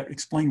that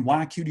explain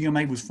why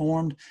QDMA was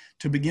formed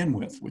to begin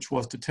with, which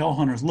was to tell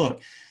hunters,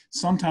 look,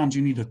 sometimes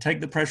you need to take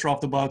the pressure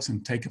off the bucks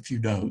and take a few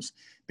does,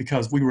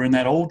 because we were in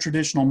that old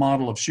traditional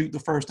model of shoot the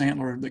first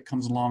antler that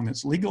comes along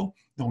that's legal,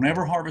 don't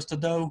ever harvest a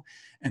doe.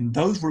 And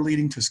those were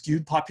leading to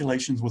skewed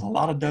populations with a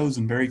lot of does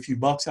and very few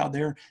bucks out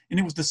there. And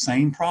it was the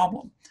same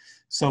problem.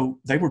 So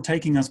they were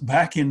taking us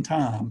back in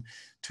time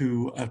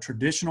to a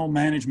traditional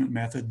management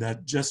method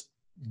that just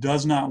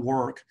does not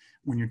work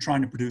when you're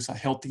trying to produce a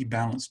healthy,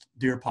 balanced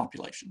deer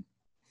population.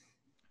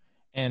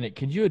 And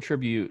could you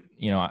attribute,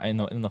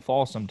 in the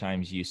fall,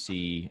 sometimes you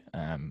see,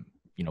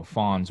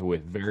 fawns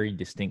with very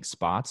distinct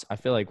spots. I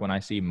feel like when I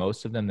see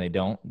most of them, they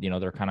don't,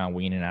 they're kind of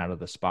weaning out of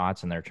the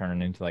spots and they're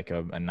turning into like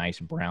a nice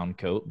brown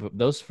coat.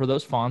 But for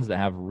those fawns that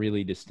have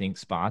really distinct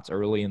spots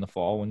early in the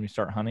fall, when we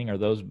start hunting, are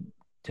those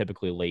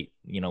typically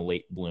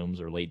late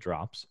blooms or late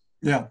drops?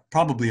 Yeah,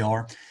 probably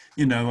are.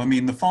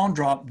 The fawn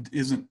drop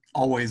isn't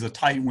always a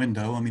tight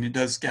window. It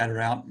does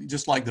scatter out,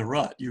 just like the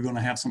rut. You're going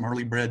to have some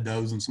early bred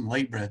does and some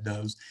late bred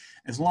does.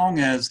 As long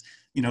as,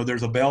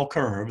 there's a bell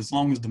curve, as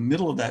long as the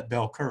middle of that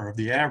bell curve,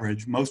 the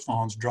average, most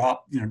fawns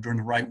drop, during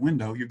the right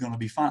window, you're going to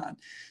be fine.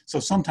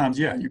 So sometimes,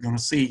 you're going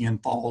to see in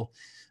fall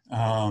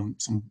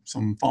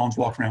Some fawns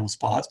walk around with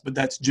spots, but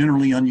that's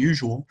generally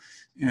unusual.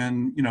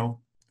 And,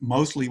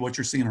 mostly what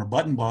you're seeing are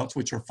button bucks,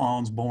 which are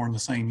fawns born the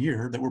same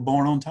year that were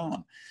born on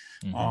time.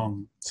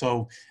 Mm-hmm.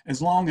 So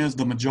as long as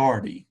the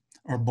majority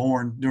are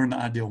born during the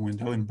ideal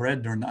window and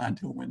bred during the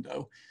ideal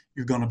window,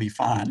 you're going to be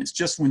fine. It's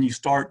just when you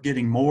start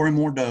getting more and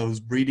more does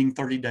breeding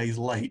 30 days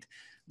late,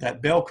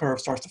 that bell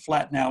curve starts to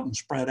flatten out and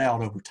spread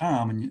out over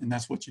time, and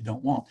that's what you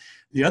don't want.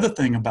 The other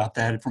thing about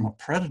that, from a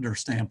predator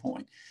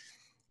standpoint,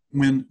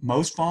 when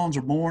most fawns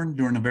are born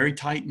during a very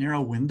tight, narrow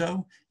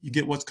window, you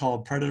get what's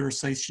called predator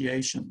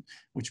satiation,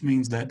 which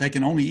means that they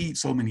can only eat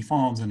so many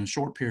fawns in a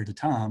short period of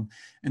time,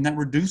 and that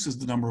reduces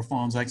the number of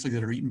fawns actually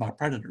that are eaten by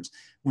predators.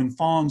 When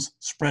fawns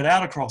spread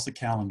out across the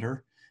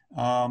calendar,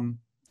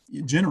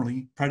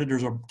 generally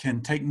predators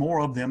can take more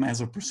of them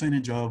as a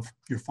percentage of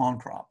your fawn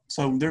crop.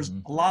 So there's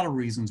a lot of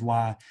reasons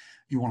why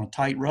you want a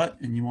tight rut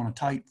and you want a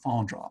tight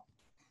fawn drop.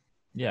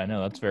 Yeah,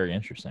 no, that's very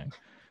interesting.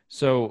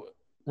 So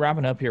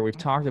wrapping up here, we've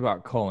talked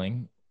about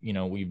culling.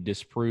 We've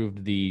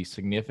disproved the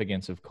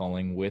significance of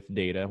culling with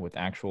data, with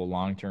actual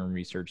long-term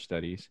research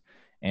studies.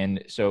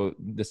 And so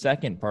the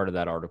second part of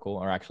that article,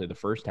 or actually the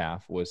first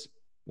half, was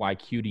why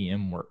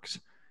QDM works.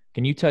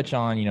 Can you touch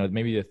on,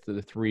 maybe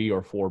the 3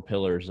 or 4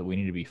 pillars that we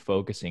need to be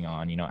focusing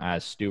on,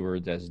 as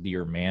stewards, as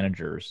deer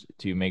managers,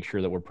 to make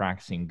sure that we're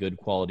practicing good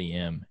quality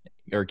M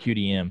or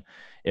QDM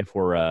if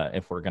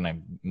we're going to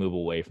move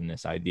away from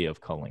this idea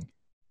of culling?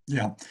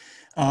 Yeah,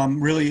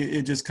 really,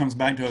 it just comes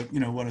back to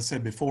what I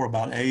said before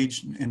about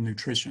age and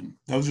nutrition.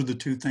 Those are the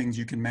 2 things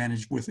you can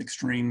manage with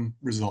extreme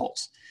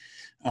results.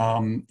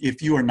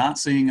 If you are not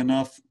seeing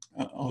enough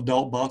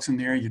adult bucks in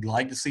there, you'd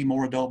like to see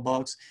more adult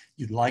bucks.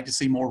 You'd like to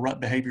see more rut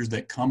behaviors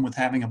that come with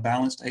having a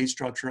balanced age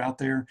structure out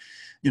there.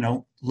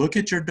 Look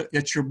at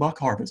your buck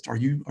harvest. Are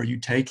you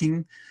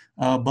taking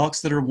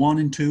bucks that are 1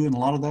 and 2, and a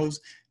lot of those?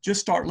 Just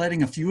start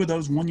letting a few of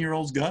those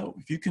 1-year-olds go.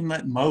 If you can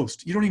let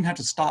most, you don't even have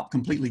to stop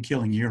completely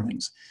killing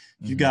yearlings.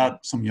 If you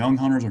got some young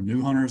hunters or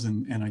new hunters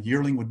and a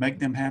yearling would make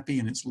them happy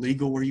and it's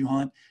legal where you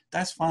hunt,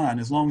 that's fine,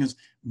 as long as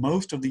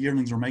most of the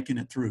yearlings are making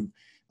it through.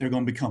 They're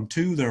going to become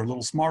 2. They're a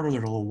little smarter.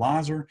 They're a little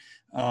wiser.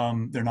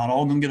 They're not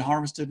all going to get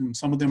harvested, and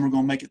some of them are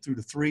going to make it through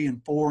to 3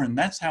 and 4. And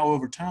that's how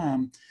over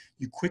time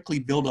you quickly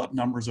build up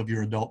numbers of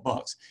your adult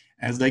bucks.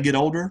 As they get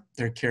older,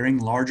 they're carrying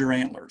larger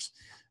antlers.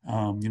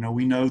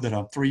 We know that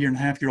a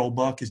 3.5-year-old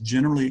buck is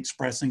generally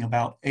expressing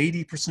about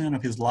 80%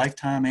 of his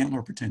lifetime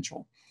antler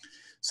potential.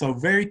 So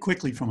very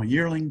quickly, from a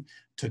yearling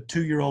to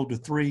 2-year-old to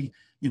 3,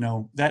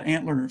 that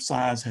antler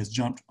size has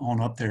jumped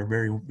on up there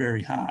very,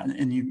 very high.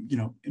 And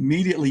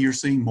immediately you're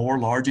seeing more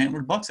large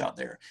antlered bucks out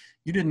there.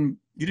 You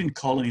didn't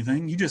cull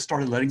anything. You just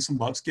started letting some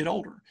bucks get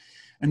older.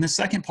 And the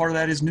second part of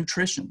that is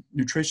nutrition.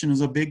 Nutrition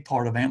is a big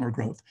part of antler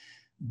growth.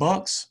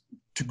 Bucks,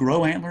 to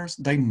grow antlers,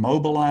 they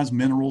mobilize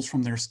minerals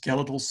from their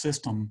skeletal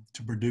system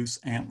to produce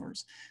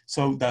antlers.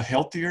 So the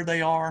healthier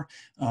they are,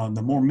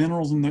 the more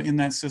minerals in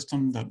that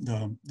system,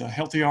 the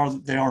healthier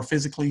they are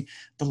physically,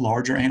 the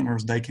larger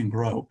antlers they can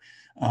grow.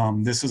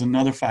 This is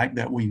another fact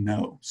that we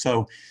know.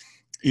 So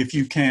if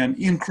you can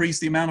increase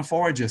the amount of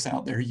forage that's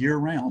out there year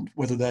round,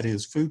 whether that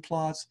is food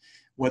plots,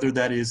 whether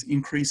that is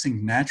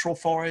increasing natural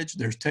forage,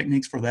 there's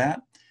techniques for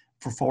that.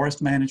 For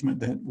forest management,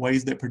 that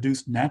ways that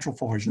produce natural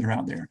forage that are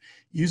out there,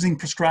 using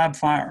prescribed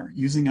fire,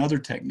 using other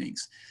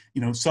techniques.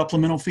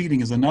 Supplemental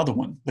feeding is another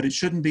one, but it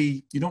shouldn't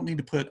be, you don't need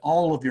to put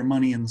all of your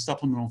money in the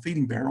supplemental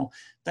feeding barrel.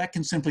 That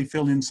can simply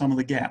fill in some of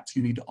the gaps.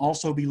 You need to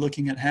also be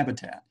looking at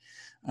habitat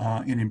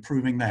and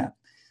improving that.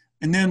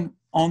 And then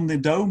on the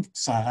doe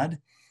side,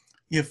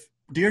 if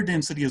deer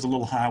density is a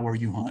little high where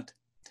you hunt,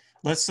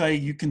 let's say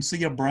you can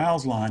see a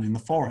browse line in the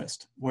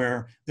forest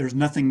where there's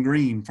nothing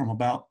green from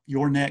about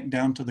your neck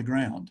down to the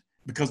ground,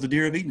 because the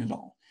deer have eaten it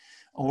all.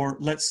 Or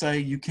let's say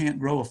you can't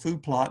grow a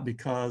food plot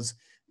because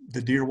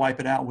the deer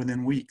wipe it out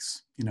within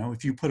weeks.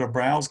 If you put a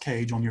browse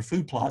cage on your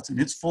food plots and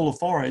it's full of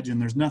forage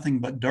and there's nothing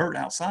but dirt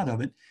outside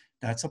of it,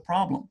 that's a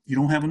problem. You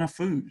don't have enough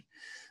food.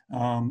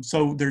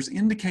 So there's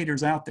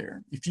indicators out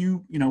there. If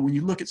when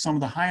you look at some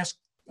of the highest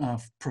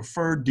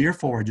preferred deer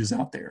forages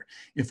out there,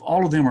 if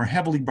all of them are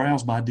heavily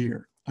browsed by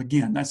deer,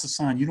 again, that's a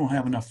sign you don't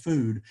have enough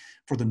food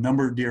for the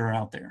number of deer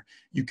out there.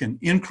 You can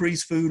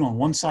increase food on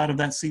one side of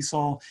that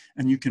seesaw,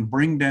 and you can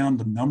bring down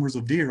the numbers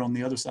of deer on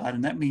the other side,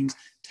 and that means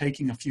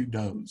taking a few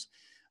does.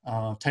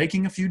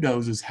 Taking a few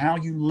does is how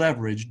you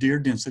leverage deer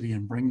density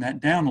and bring that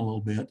down a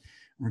little bit,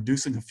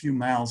 reducing a few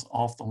miles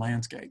off the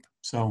landscape.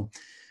 So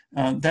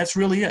that's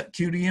really it,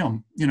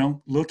 QDM.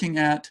 Looking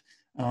at,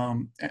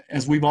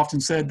 as we've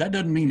often said, that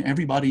doesn't mean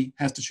everybody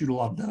has to shoot a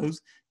lot of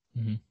does.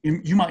 Mm-hmm.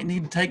 You might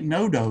need to take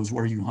no does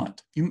where you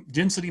hunt.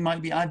 Density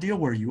might be ideal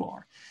where you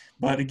are.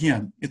 But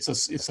again,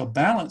 it's a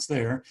balance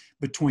there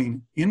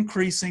between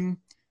increasing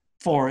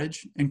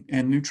forage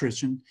and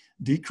nutrition,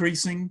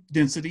 decreasing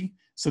density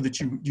so that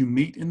you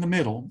meet in the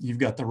middle. You've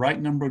got the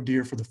right number of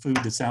deer for the food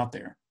that's out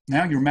there.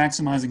 Now you're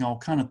maximizing all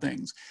kind of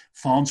things: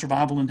 fawn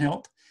survival and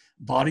health,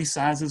 body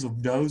sizes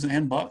of does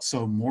and bucks,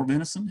 so more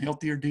venison,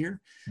 healthier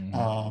deer,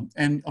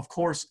 and of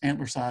course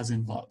antler size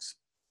in bucks.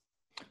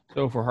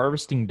 So if we're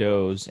harvesting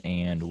does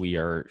and we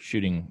are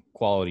shooting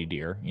quality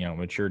deer,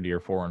 mature deer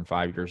 4 and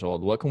 5 years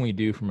old, what can we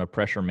do from a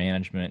pressure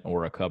management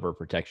or a cover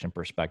protection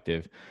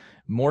perspective,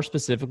 more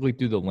specifically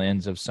through the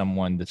lens of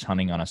someone that's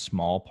hunting on a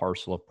small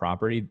parcel of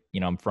property?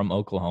 I'm from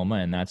Oklahoma,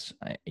 and that's,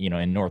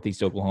 in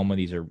Northeast Oklahoma,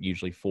 these are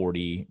usually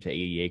 40 to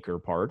 80 acre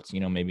parts,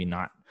 maybe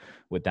not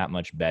with that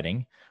much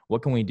bedding.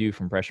 What can we do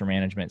from pressure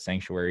management,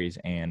 sanctuaries,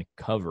 and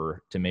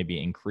cover to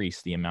maybe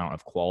increase the amount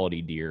of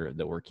quality deer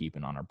that we're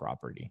keeping on our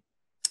property?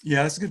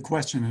 Yeah, that's a good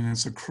question. And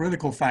it's a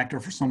critical factor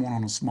for someone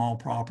on a small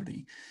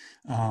property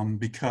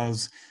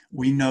because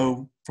we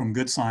know from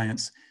good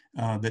science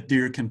that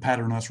deer can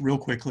pattern us real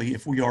quickly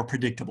if we are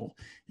predictable.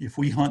 If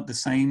we hunt the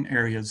same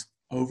areas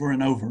over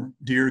and over,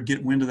 deer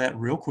get wind of that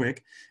real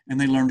quick and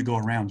they learn to go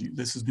around you.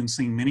 This has been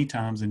seen many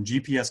times in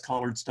GPS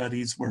collared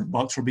studies where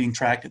bucks are being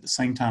tracked at the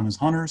same time as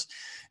hunters,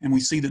 and we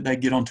see that they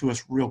get onto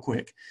us real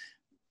quick.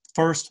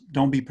 First,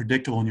 don't be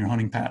predictable in your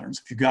hunting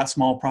patterns. If you've got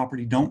small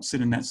property, don't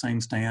sit in that same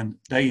stand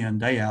day in,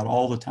 day out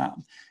all the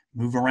time.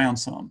 Move around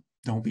some.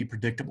 Don't be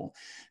predictable.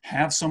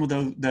 Have some of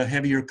the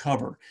heavier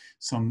cover,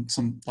 some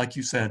like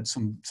you said,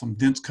 some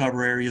dense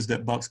cover areas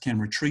that bucks can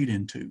retreat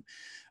into.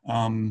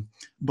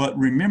 But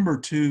remember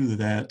too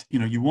that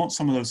you want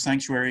some of those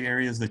sanctuary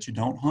areas that you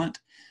don't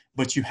hunt,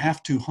 but you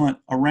have to hunt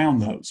around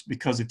those,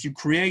 because if you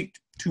create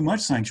too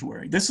much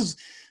sanctuary, this is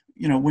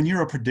when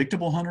you're a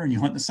predictable hunter and you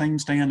hunt the same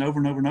stand over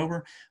and over and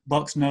over,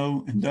 bucks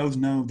know and does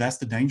know that's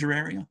the danger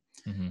area.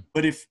 Mm-hmm.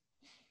 But if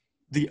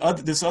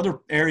this other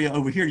area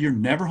over here you're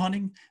never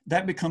hunting,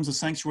 that becomes a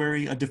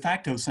sanctuary, a de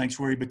facto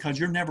sanctuary, because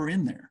you're never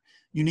in there.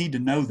 You need to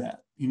know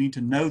that. You need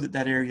to know that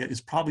that area is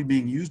probably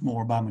being used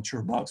more by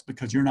mature bucks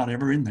because you're not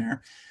ever in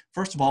there.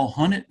 First of all,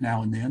 hunt it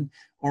now and then,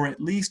 or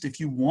at least if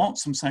you want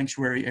some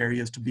sanctuary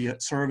areas to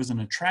serve as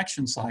an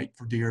attraction site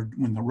for deer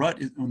when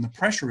the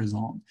pressure is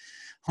on,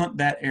 hunt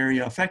that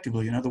area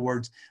effectively. In other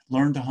words,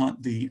 learn to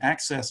hunt the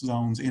access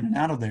zones in and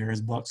out of there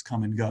as bucks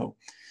come and go.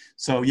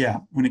 So yeah,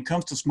 when it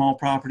comes to small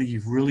property,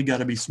 you've really got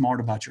to be smart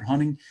about your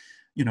hunting.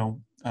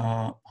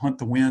 Hunt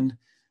the wind,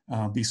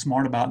 be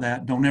smart about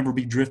that. Don't ever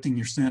be drifting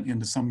your scent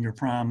into some of your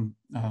prime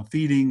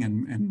feeding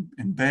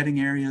and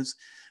bedding areas.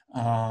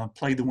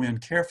 Play the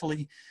wind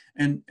carefully,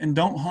 and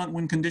don't hunt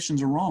when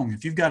conditions are wrong.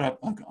 If you've got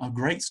a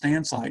great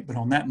stand site, but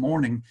on that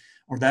morning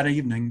or that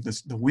evening,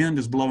 the wind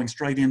is blowing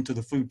straight into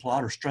the food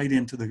plot or straight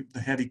into the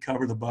heavy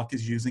cover the buck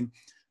is using,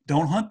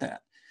 don't hunt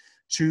that.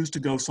 Choose to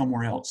go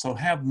somewhere else. So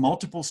have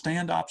multiple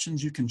stand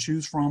options you can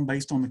choose from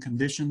based on the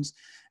conditions,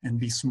 and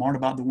be smart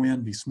about the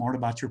wind, be smart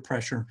about your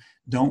pressure.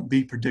 Don't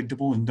be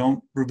predictable, and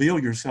don't reveal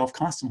yourself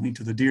constantly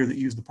to the deer that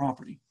use the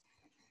property.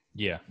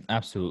 Yeah,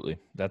 absolutely.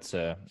 That's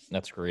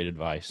great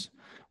advice.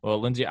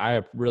 Well, Lindsay,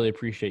 I really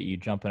appreciate you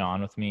jumping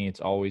on with me. It's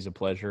always a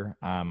pleasure.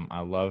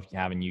 I love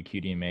having you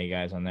QDMA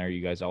guys on there.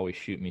 You guys always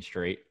shoot me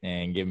straight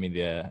and give me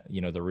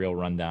the real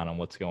rundown on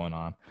what's going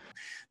on.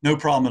 No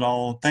problem at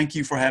all. Thank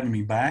you for having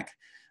me back.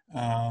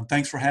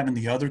 Thanks for having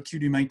the other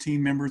QDMA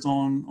team members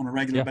on a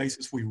regular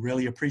basis. We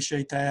really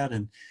appreciate that.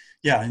 And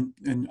yeah,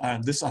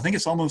 and this, I think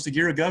it's almost a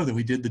year ago that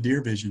we did the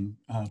Deer Vision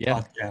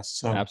podcast.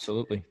 So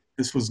absolutely.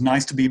 This was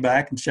nice to be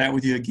back and chat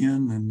with you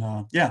again.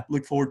 And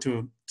look forward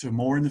to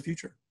more in the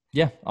future.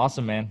 Yeah.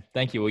 Awesome, man.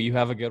 Thank you. Well, you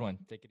have a good one.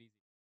 Take it easy.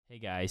 Hey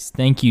guys,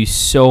 thank you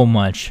so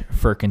much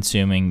for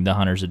consuming the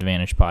Hunter's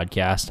Advantage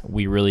podcast.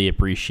 We really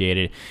appreciate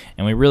it.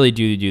 And we really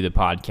do the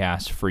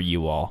podcast for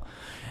you all.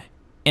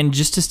 And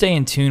just to stay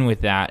in tune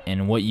with that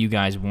and what you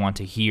guys want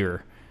to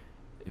hear,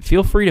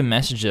 feel free to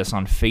message us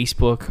on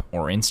Facebook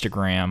or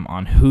Instagram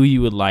on who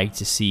you would like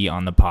to see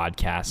on the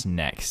podcast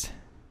next.